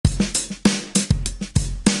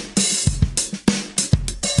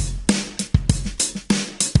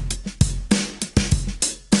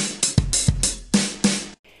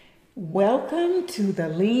Welcome to the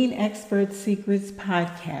Lean Expert Secrets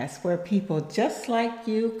podcast, where people just like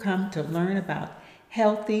you come to learn about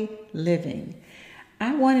healthy living.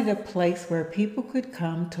 I wanted a place where people could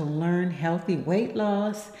come to learn healthy weight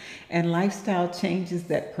loss and lifestyle changes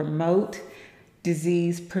that promote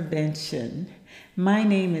disease prevention. My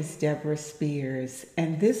name is Debra Spears,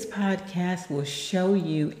 and this podcast will show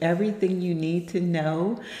you everything you need to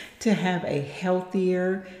know to have a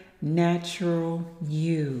healthier, natural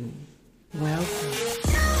you. Welcome.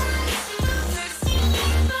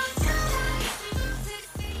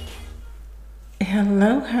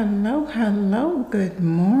 Hello. Good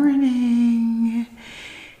morning.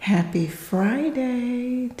 Happy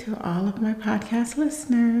Friday to all of my podcast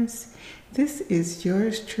listeners. This is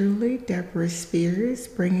yours truly, Debra Spears,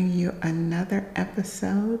 bringing you another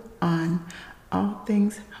episode on all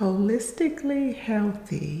things holistically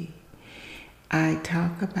healthy. I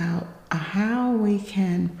talk about how we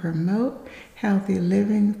can promote healthy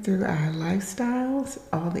living through our lifestyles,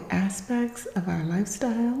 all the aspects of our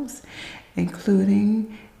lifestyles,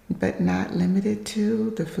 including but not limited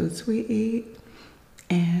to the foods we eat,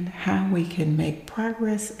 and how we can make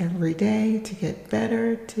progress every day to get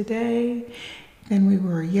better today than we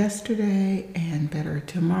were yesterday and better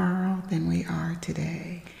tomorrow than we are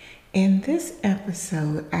today. In this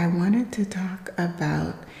episode, I wanted to talk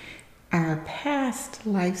about our past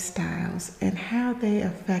lifestyles and how they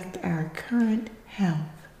affect our current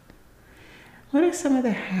health. What are some of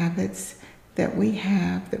the habits that we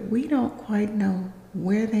have that we don't quite know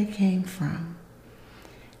where they came from?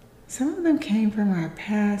 Some of them came from our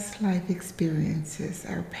past life experiences,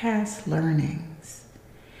 our past learnings.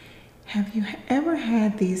 Have you ever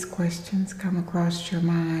had these questions come across your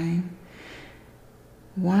mind?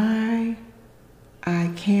 Why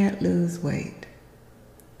I can't lose weight?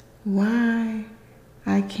 Why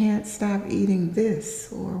I can't stop eating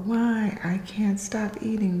this, or why I can't stop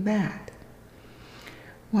eating that?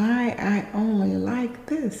 Why I only like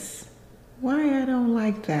this? Why I don't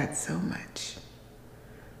like that so much?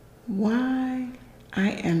 Why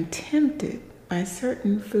I am tempted by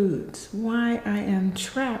certain foods? Why I am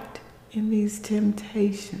trapped in these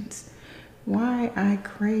temptations? Why I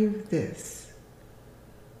crave this?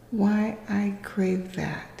 Why I crave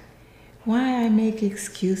that? Why I make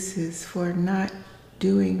excuses for not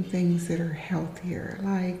doing things that are healthier,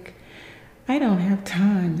 like I don't have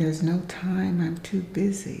time, there's no time, I'm too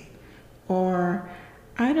busy. Or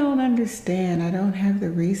I don't understand, I don't have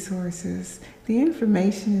the resources, the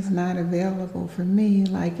information is not available for me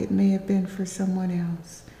like it may have been for someone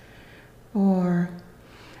else. Or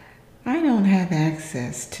I don't have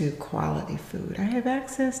access to quality food. I have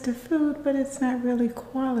access to food, but it's not really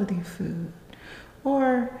quality food.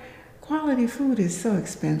 Or quality food is so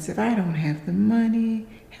expensive, I don't have the money.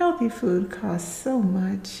 Healthy food costs so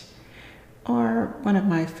much. Or one of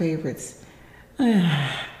my favorites,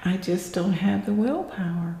 I just don't have the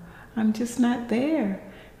willpower. I'm just not there.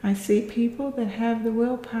 I see people that have the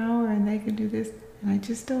willpower and they can do this, and I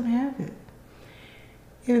just don't have it.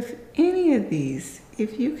 If any of these,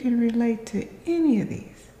 if you can relate to any of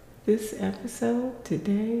these, this episode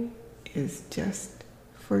today is just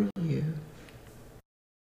for you.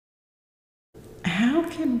 How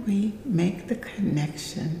can we make the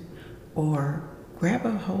connection or grab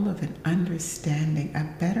a hold of an understanding, a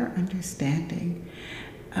better understanding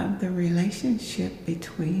of the relationship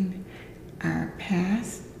between our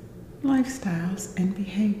past lifestyles and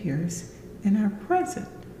behaviors and our present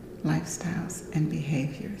lifestyles and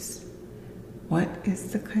behaviors? What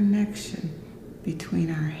is the connection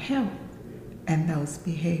between our health and those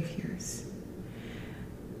behaviors?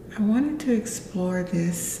 I wanted to explore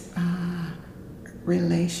this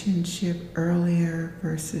relationship earlier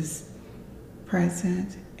versus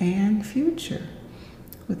present and future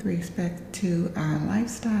with respect to our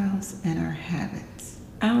lifestyles and our habits.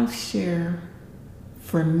 I'll share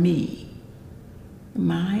for me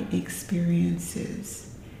my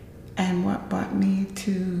experiences and what brought me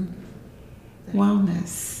to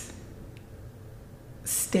wellness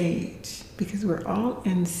stage, because we're all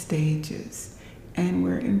in stages and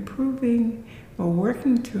we're improving or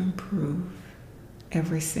working to improve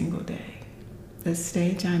every single day. The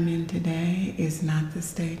stage I'm in today is not the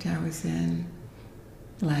stage I was in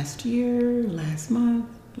last year, last month,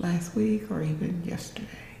 last week, or even yesterday.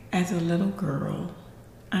 As a little girl,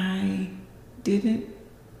 I didn't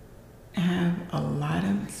have a lot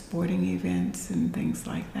of sporting events and things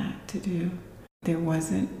like that to do. There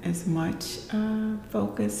wasn't as much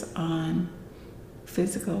focus on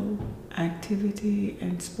physical activity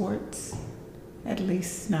and sports, at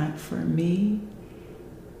least not for me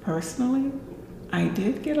personally. I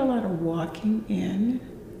did get a lot of walking in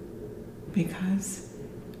because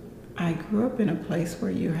I grew up in a place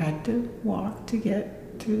where you had to walk to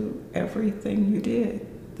get to everything you did,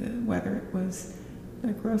 whether it was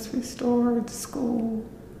the grocery store, the school,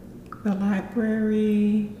 the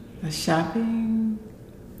library, the shopping,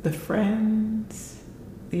 the friends,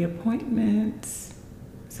 the appointments.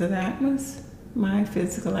 So that was my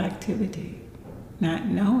physical activity, not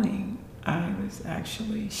knowing I was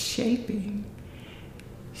actually shaping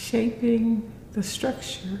the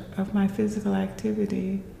structure of my physical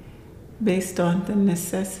activity based on the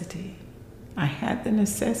necessity. I had the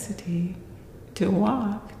necessity to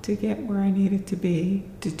walk to get where I needed to be,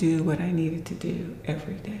 to do what I needed to do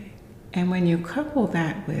every day. And when you couple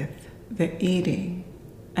that with the eating,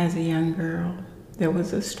 as a young girl, there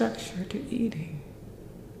was a structure to eating.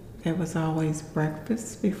 There was always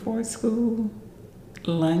breakfast before school.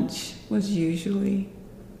 Lunch was usually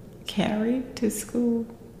carried to school,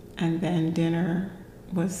 and then dinner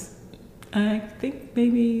was, I think,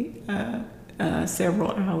 maybe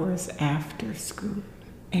several hours after school.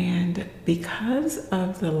 And because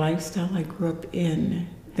of the lifestyle I grew up in,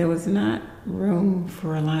 there was not room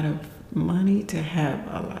for a lot of money to have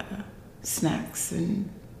a lot of snacks and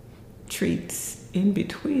treats in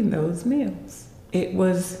between those meals. It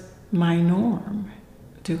was my norm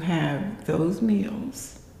to have those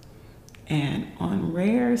meals, and on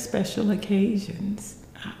rare special occasions,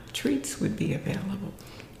 treats would be available.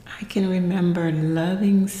 I can remember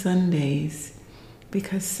loving Sundays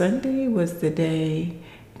because Sunday was the day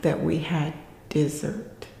that we had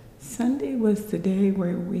dessert. Sunday was the day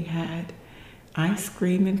where we had ice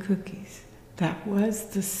cream and cookies. That was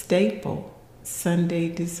the staple Sunday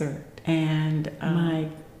dessert. And my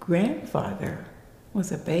grandfather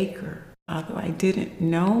was a baker, although I didn't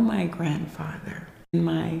know my grandfather.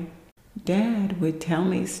 My dad would tell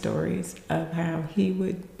me stories of how he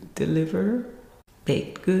would deliver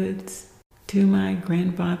baked goods to my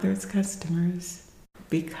grandfather's customers.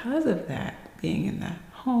 Because of that, being in the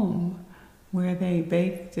home where they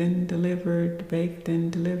baked and delivered,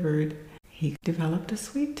 he developed a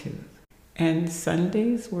sweet tooth. And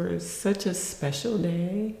Sundays were such a special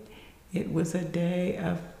day. It was a day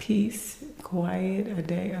of peace, quiet, a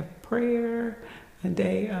day of prayer, a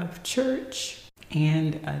day of church,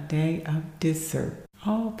 and a day of dessert,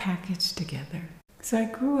 all packaged together. So I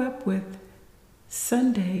grew up with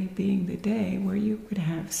Sunday being the day where you could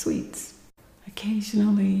have sweets.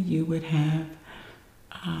 Occasionally you would have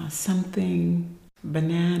something,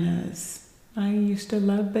 bananas. I used to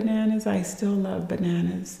love bananas. I still love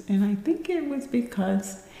bananas. And I think it was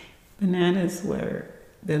because bananas were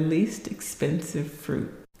the least expensive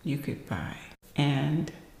fruit you could buy.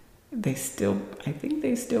 And I think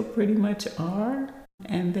they still pretty much are.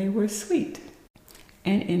 And they were sweet.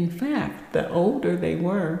 And in fact, the older they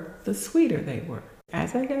were, the sweeter they were.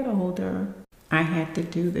 As I got older, I had to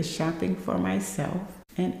do the shopping for myself.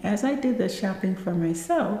 And as I did the shopping for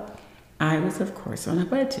myself, I was, of course, on a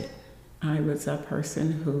budget. I was a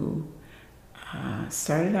person who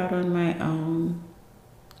started out on my own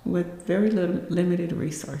with very limited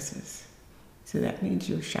resources. So that means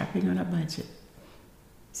you're shopping on a budget.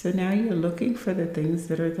 So now you're looking for the things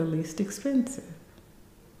that are the least expensive.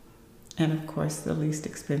 And of course, the least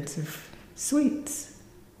expensive sweets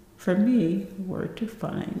for me were to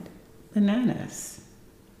find bananas.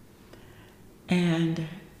 And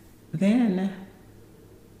then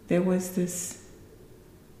there was this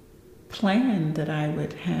plan that I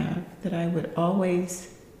would have, that I would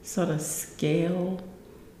always sort of scale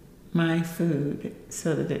my food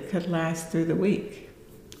so that it could last through the week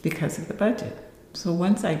because of the budget. So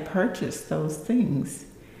once I purchased those things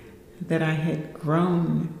that I had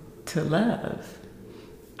grown to love,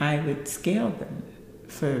 I would scale them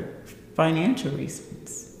for financial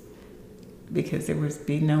reasons, because there would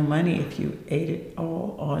be no money if you ate it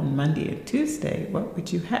all on Monday and Tuesday. What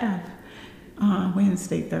would you have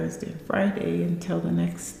Wednesday, Thursday, and Friday until the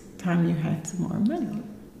next time you had some more money?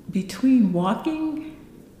 Between walking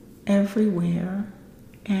everywhere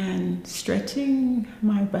and stretching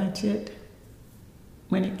my budget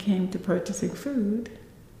when it came to purchasing food,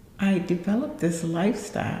 I developed this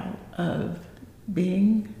lifestyle of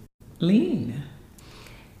being lean.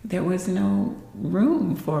 There was no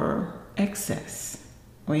room for excess.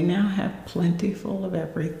 We now have plentiful of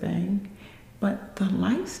everything, but the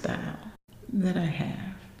lifestyle that I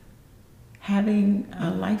have, having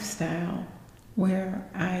a lifestyle where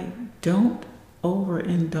I don't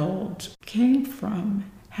overindulge, came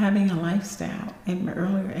from having a lifestyle in my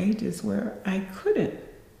earlier ages where I couldn't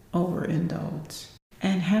overindulge.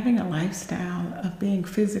 And having a lifestyle of being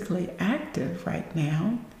physically active right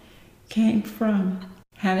now came from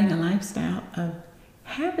having a lifestyle of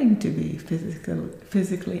having to be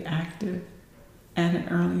physically active at an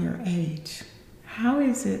earlier age? How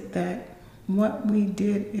is it that what we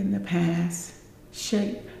did in the past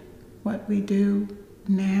shape what we do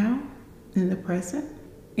now in the present?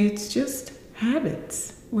 It's just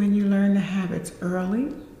habits. When you learn the habits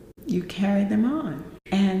early, you carry them on.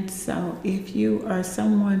 And so if you are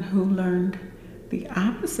someone who learned the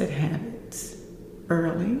opposite habits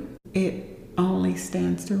early, it only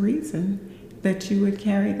stands to reason that you would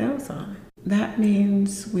carry those on. That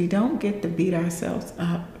means we don't get to beat ourselves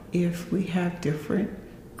up if we have different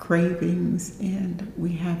cravings and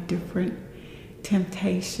we have different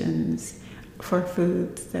temptations for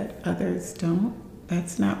foods that others don't.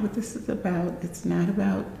 That's not what this is about. It's not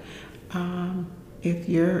about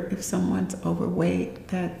if someone's overweight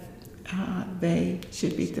that they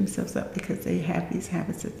should beat themselves up because they have these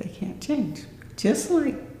habits that they can't change. Just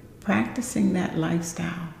like practicing that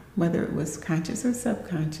lifestyle, whether it was conscious or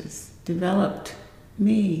subconscious, developed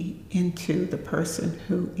me into the person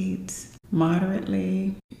who eats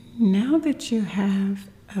moderately. Now that you have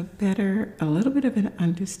a little bit of an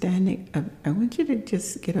understanding of, I want you to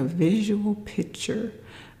just get a visual picture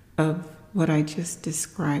of what I just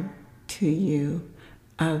described to you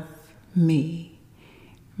of me,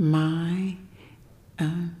 my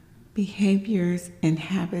behaviors and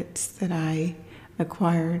habits that I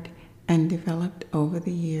acquired and developed over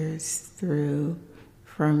the years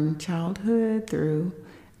from childhood through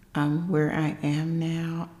where I am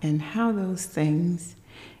now, and how those things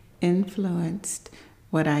influenced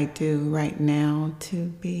what I do right now to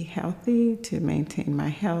be healthy, to maintain my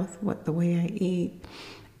health, the way I eat,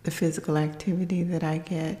 the physical activity that I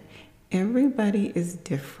get. Everybody is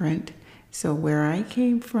different. So where I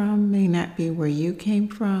came from may not be where you came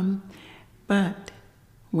from, but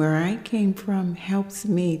where I came from helps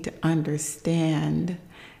me to understand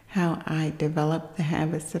how I develop the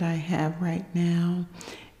habits that I have right now,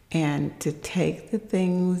 and to take the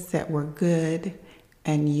things that were good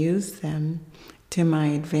and use them to my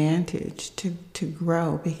advantage to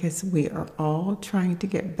grow, because we are all trying to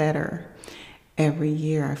get better every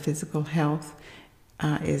year. Our physical health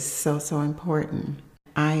is so important.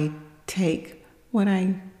 I take what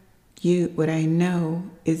I know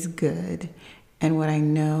is good and what I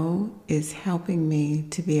know is helping me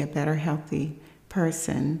to be a better, healthy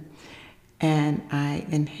person, and I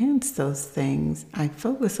enhance those things. I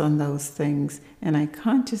focus on those things, and I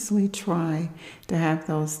consciously try to have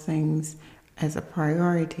those things as a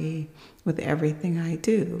priority with everything I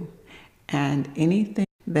do. And anything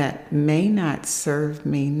that may not serve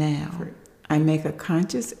me now, I make a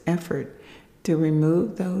conscious effort to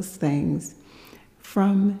remove those things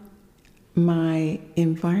from my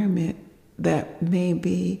environment that may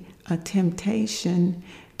be a temptation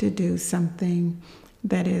to do something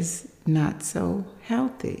that is not so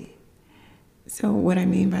healthy. So what I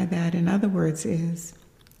mean by that, in other words, is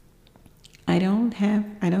I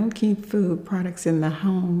don't keep food products in my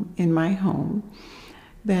home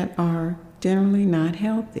that are generally not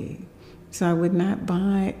healthy. So I would not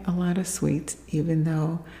buy a lot of sweets, even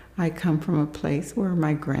though I come from a place where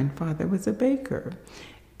my grandfather was a baker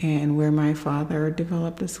and where my father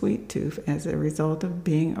developed a sweet tooth as a result of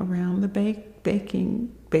being around the baked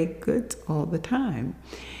goods all the time.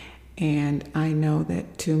 And I know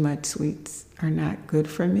that too much sweets are not good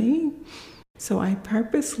for me. So I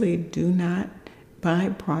purposely do not buy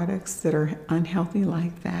products that are unhealthy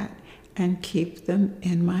like that and keep them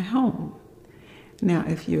in my home. Now,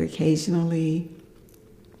 if you occasionally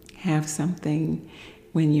have something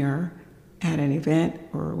when you're at an event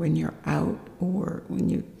or when you're out or when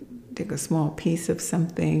you take a small piece of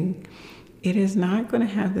something, it is not going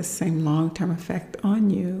to have the same long-term effect on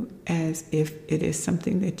you as if it is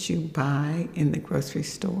something that you buy in the grocery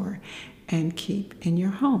store and keep in your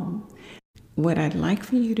home. What I'd like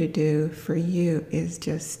for you to do for you is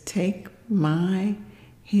just take the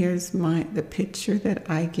picture that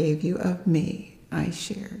I gave you of me, I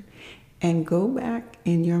shared, and go back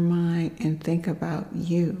in your mind and think about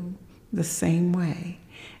you the same way,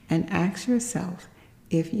 and ask yourself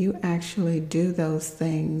if you actually do those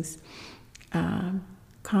things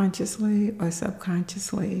consciously or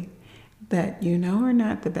subconsciously that you know are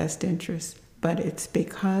not the best interest, but it's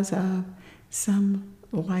because of some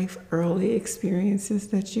life early experiences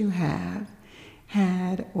that you have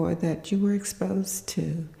had or that you were exposed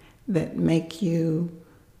to that make you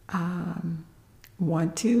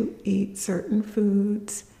want to eat certain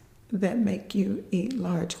foods, that make you eat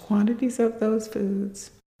large quantities of those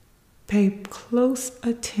foods. Pay close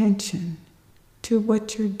attention to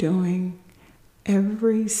what you're doing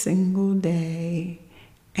every single day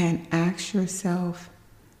and ask yourself,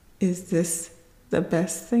 is this the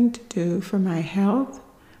best thing to do for my health,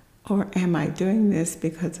 or am I doing this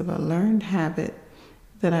because of a learned habit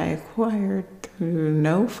that I acquired through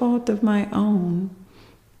no fault of my own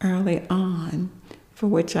early on, for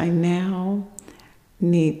which I now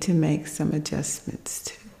need to make some adjustments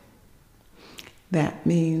to? That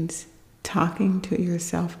means talking to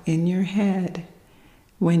yourself in your head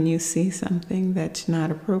when you see something that's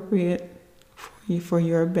not appropriate for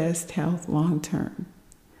your best health long term,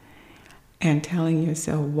 and telling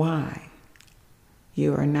yourself why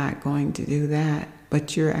you are not going to do that,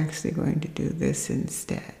 but you're actually going to do this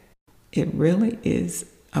instead. It really is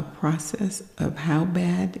a process of how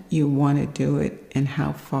bad you want to do it and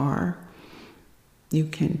how far you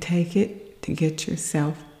can take it to get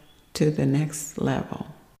yourself to the next level.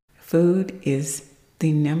 Food is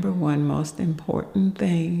the number one most important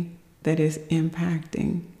thing that is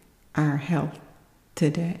impacting our health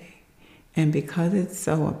today. And because it's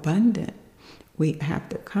so abundant, we have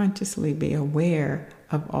to consciously be aware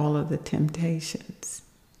of all of the temptations.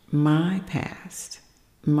 My past,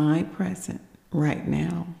 my present, right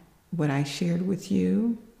now, what I shared with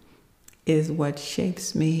you is what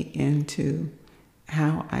shapes me into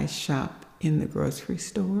how I shop in the grocery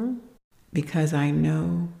store, because I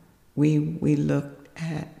know we looked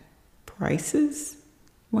at prices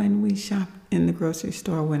when we shopped in the grocery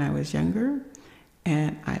store when I was younger,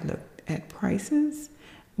 and I looked at prices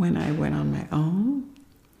when I went on my own.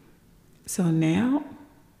 So now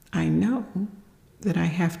I know that I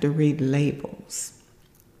have to read labels.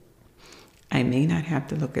 I may not have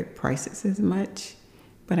to look at prices as much,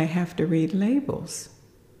 but I have to read labels.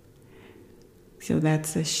 So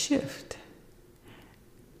that's a shift.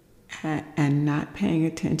 And not paying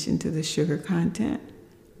attention to the sugar content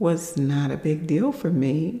was not a big deal for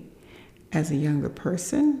me as a younger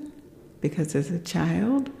person, because as a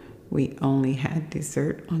child, we only had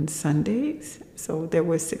dessert on Sundays. So there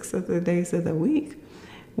were 6 other days of the week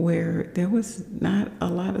where there was not a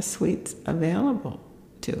lot of sweets available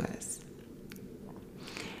to us.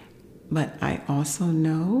 But I also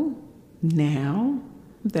know now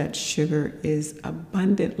that sugar is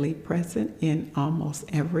abundantly present in almost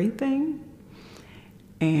everything,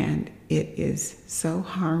 and it is so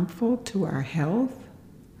harmful to our health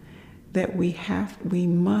that we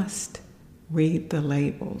must read the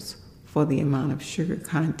labels for the amount of sugar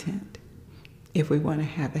content if we want to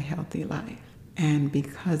have a healthy life. And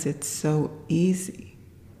because it's so easy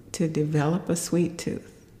to develop a sweet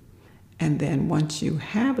tooth, and then once you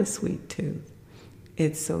have a sweet tooth,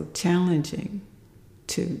 it's so challenging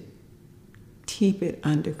to keep it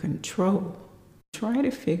under control. Try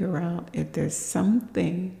to figure out if there's some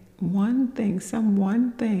one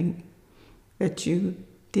thing that you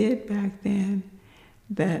did back then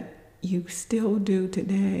that you still do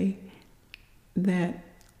today that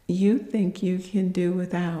you think you can do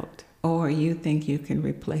without, or you think you can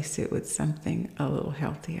replace it with something a little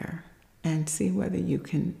healthier, and see what you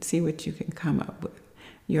can come up with.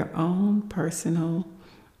 Your own personal.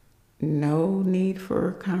 No need for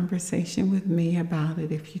a conversation with me about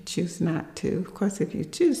it if you choose not to. Of course, if you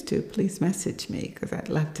choose to, please message me, because I'd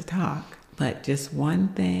love to talk. But just one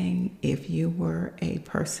thing, if you were a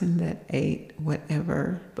person that ate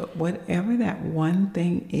whatever that one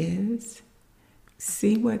thing is,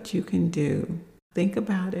 see what you can do. Think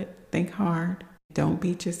about it. Think hard. Don't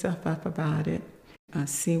beat yourself up about it.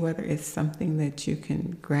 See whether it's something that you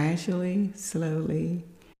can gradually, slowly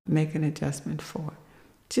make an adjustment for.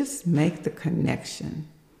 Just make the connection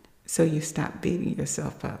so you stop beating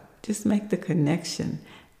yourself up. Just make the connection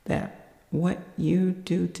that what you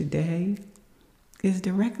do today is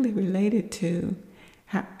directly related to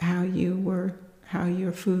how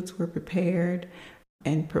your foods were prepared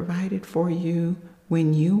and provided for you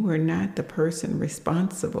when you were not the person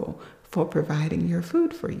responsible for providing your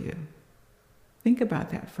food for you. Think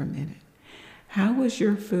about that for a minute. How was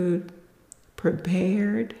your food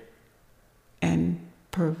prepared and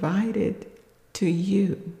provided to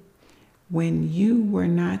you when you were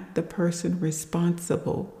not the person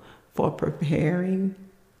responsible for preparing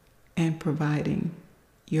and providing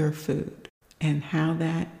your food, and how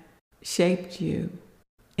that shaped you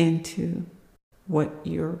into what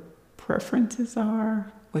your preferences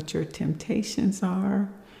are, what your temptations are,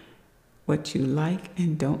 what you like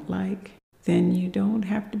and don't like? Then you don't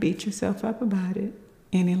have to beat yourself up about it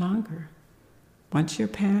any longer. Once you're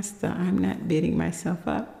past the I'm not beating myself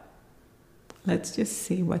up, let's just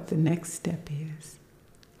see what the next step is.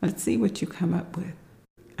 Let's see what you come up with.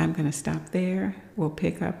 I'm going to stop there. We'll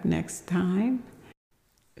pick up next time.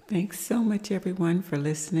 Thanks so much, everyone, for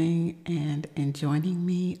listening and joining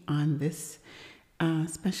me on this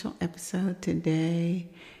special episode today.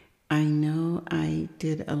 I know I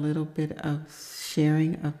did a little bit of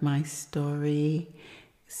sharing of my story,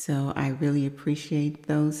 so I really appreciate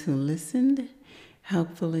those who listened.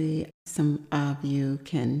 Hopefully, some of you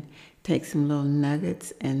can take some little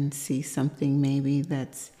nuggets and see something maybe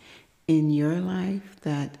that's in your life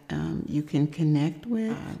that you can connect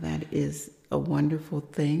with. That is a wonderful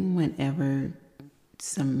thing whenever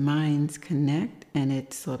some minds connect and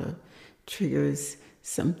it sort of triggers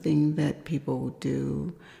something that people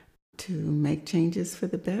do to make changes for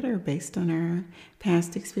the better based on our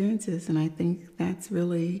past experiences. And I think that's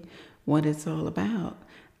really what it's all about.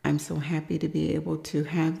 I'm so happy to be able to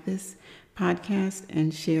have this podcast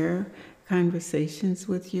and share conversations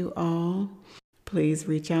with you all. Please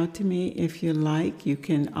reach out to me if you like. You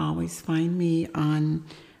can always find me on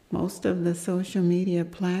most of the social media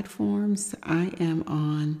platforms. I am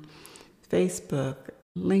on Facebook,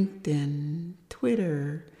 LinkedIn,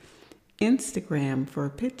 Twitter, Instagram for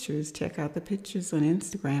pictures. Check out the pictures on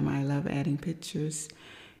Instagram. I love adding pictures.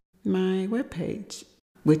 My webpage,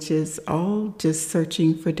 which is all just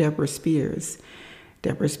searching for Debra Spears,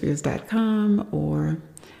 debraspears.com, or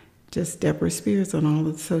just Debra Spears on all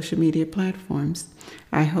of the social media platforms.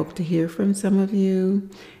 I hope to hear from some of you,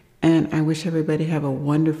 and I wish everybody have a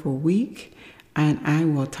wonderful week, and I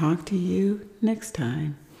will talk to you next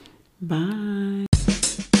time. Bye.